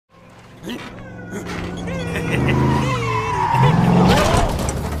Yeah.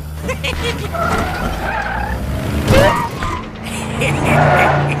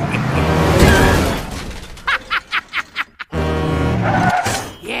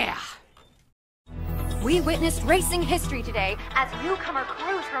 We witnessed racing history today as newcomer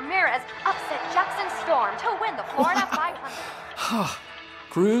Cruz Ramirez upset Jackson Storm to win the Florida 500.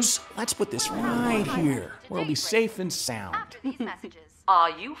 Cruz, let's put this right here, where we'll be safe and sound. After these messages.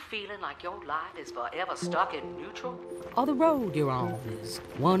 Are you feeling like your life is forever stuck in neutral? Or the road you're on is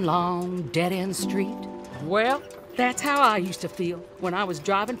one long dead-end street? Well, that's how I used to feel when I was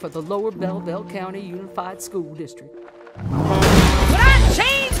driving for the Lower Belleville County Unified School District. But I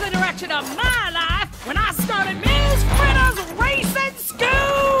changed the direction of my life when I started Ms. Fritter's Racing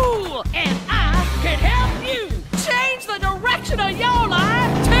School! And I can help you change the direction of your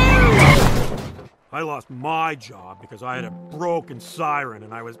life, too! I lost my job because I had a broken siren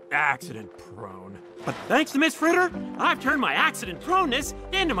and I was accident-prone. But thanks to Miss Fritter, I've turned my accident-proneness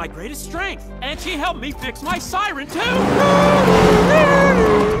into my greatest strength. And she helped me fix my siren, too!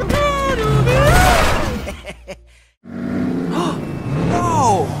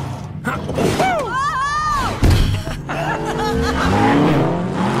 Whoa!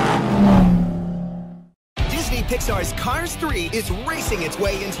 Disney Pixar's Cars 3 is racing its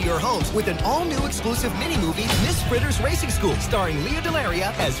way into your homes with an all-new exclusive mini-movie, Miss Fritter's Racing School, starring Leah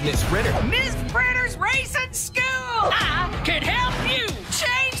Delaria as Miss Fritter. Miss Fritter's Racing School! I can help you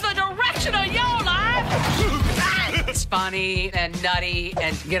change the direction of your life! It's funny and nutty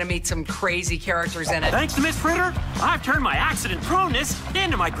and gonna meet some crazy characters in it. Thanks to Miss Fritter, I've turned my accident-proneness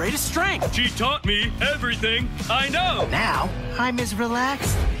into my greatest strength. She taught me everything I know. Now, I'm as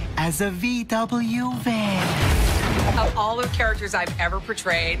relaxed as a VW van. Of all the characters I've ever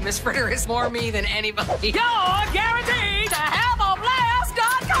portrayed, Miss Fritter is more me than anybody. You're guaranteed to have a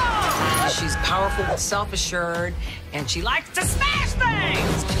blast.com! She's powerful, self-assured, and she likes to smash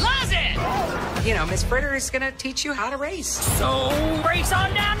things! She loves it! You know, Miss Fritter is gonna teach you how to race. So race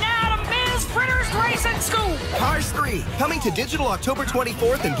on down now to Miss Fritter's Racing School! Cars 3, coming to digital October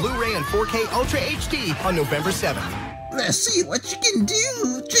 24th and Blu-ray and 4K Ultra HD on November 7th. Let's see what you can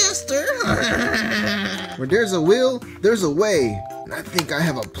do, Chester. Where there's a will, there's a way. And I think I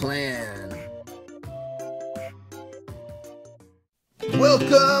have a plan.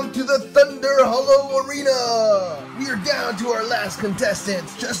 Welcome to the Thunder Hollow Arena. We are down to our last contestant,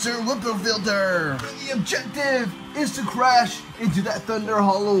 Chester Whipplefilter. The objective is to crash into that Thunder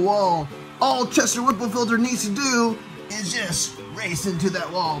Hollow wall. All Chester Whipplefilter needs to do is just race into that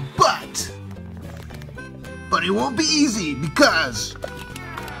wall. But it won't be easy because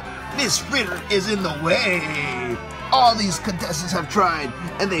Miss Fritter is in the way. All these contestants have tried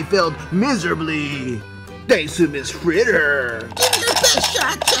and they failed miserably. Thanks to Miss Fritter. Give your best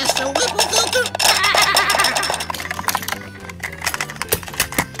shot, Chester Whipplefilter.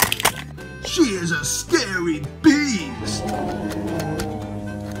 She is a scary beast.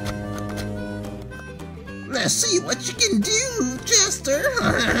 Let's see what you can do, Chester.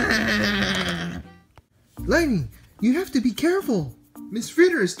 Lightning, you have to be careful. Miss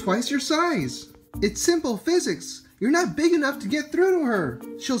Fritter is twice your size. It's simple physics. You're not big enough to get through to her.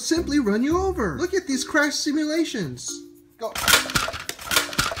 She'll simply run you over. Look at these crash simulations. Go.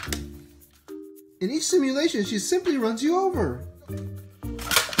 In each simulation, she simply runs you over.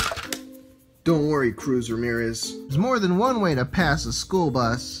 Don't worry, Cruz Ramirez. There's more than one way to pass a school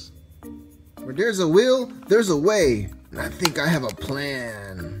bus. Where there's a will, there's a way. And I think I have a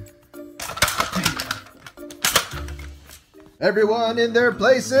plan. Everyone in their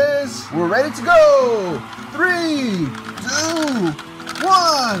places. We're ready to go. 3, 2,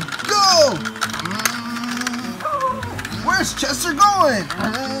 1, go! Where's Chester going?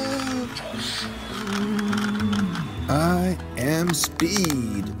 I am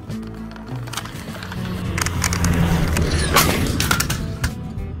Speed.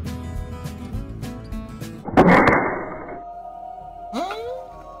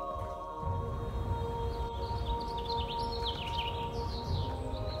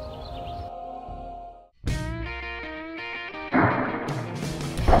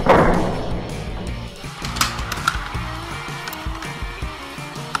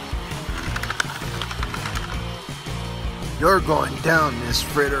 You're going down, Miss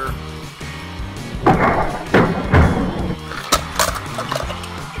Fritter.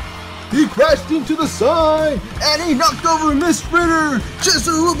 He crashed into the sign, and he knocked over Miss Fritter.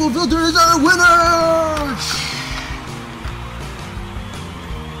 Chester Whipplefilter is our winner!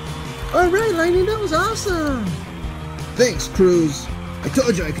 Alright, Lightning, that was awesome. Thanks, Cruz. I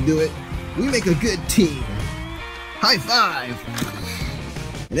told you I could do it. We make a good team. High five.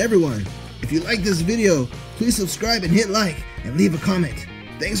 And everyone, if you like this video, please subscribe and hit like and leave a comment.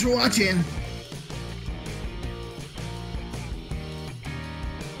 Thanks for watching.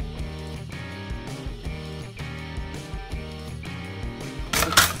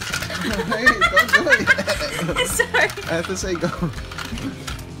 Hey, don't do it. Sorry. I have to say go.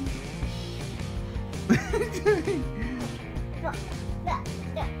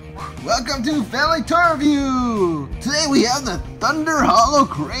 Welcome to Family Tour Review! Today we have the Thunder Hollow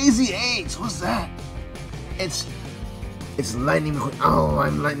Crazy 8. What's that? It's Lightning McQueen. Oh,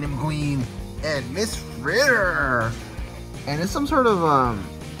 I'm Lightning McQueen. And Miss Fritter. And it's some sort of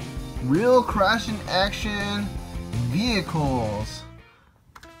real crashing action vehicles.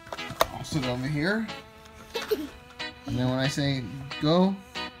 I'll sit over here. And then when I say go,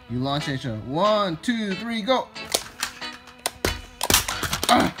 you launch each other. 1, 2, 3, go!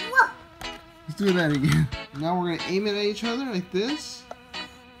 Ah. Let's do that again. Now we're gonna aim it at each other like this.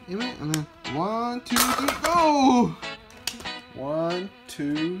 Aim it, and then 1, 2, 3, go! 1,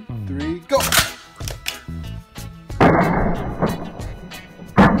 2, 3, go!